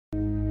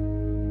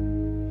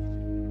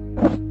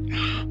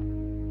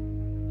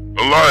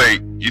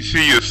like, you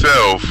see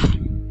yourself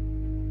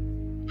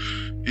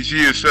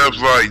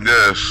like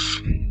this.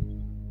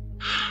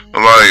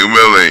 Like,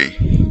 really.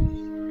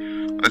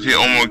 I see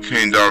almost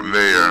came Darth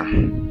Vader.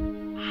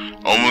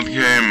 Almost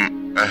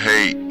came a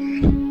hate.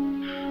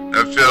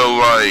 I feel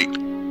like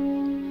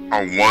I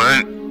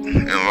want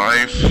in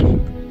life.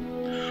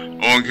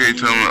 Almost came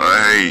something I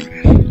hate.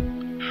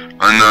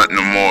 I'm not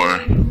no more.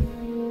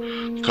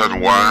 Cause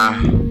why?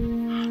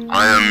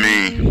 I am me.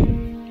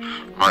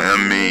 I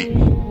am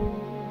me.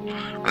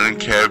 I don't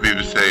care what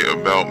people say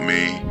about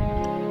me.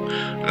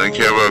 I don't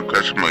care about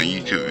my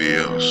YouTube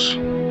videos.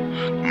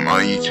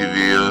 My YouTube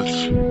videos,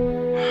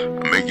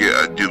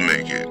 I do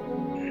make it.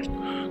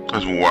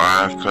 Cause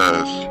why?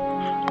 Cause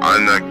I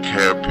do not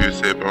care what people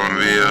say about my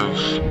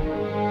videos.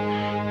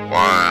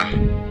 Why?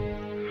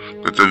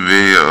 Cause the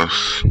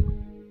videos,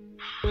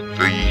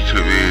 the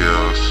YouTube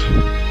videos,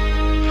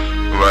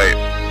 like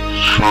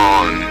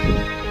Tron,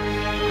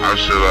 I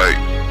should like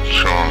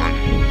Tron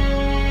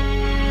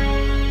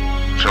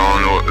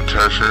or the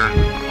Tesher,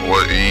 or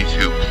a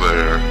YouTube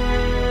player.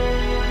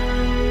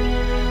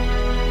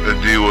 The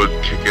dude would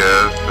kick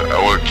ass, I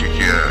would kick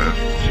your ass.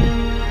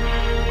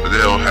 What the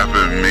hell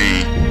happened to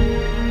me?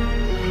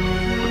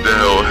 What the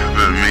hell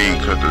happened to me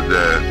because of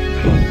that?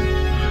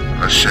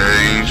 I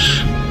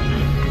changed,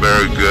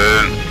 very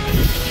good.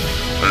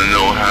 I don't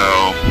know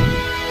how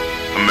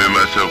I made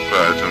myself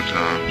cry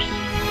sometimes.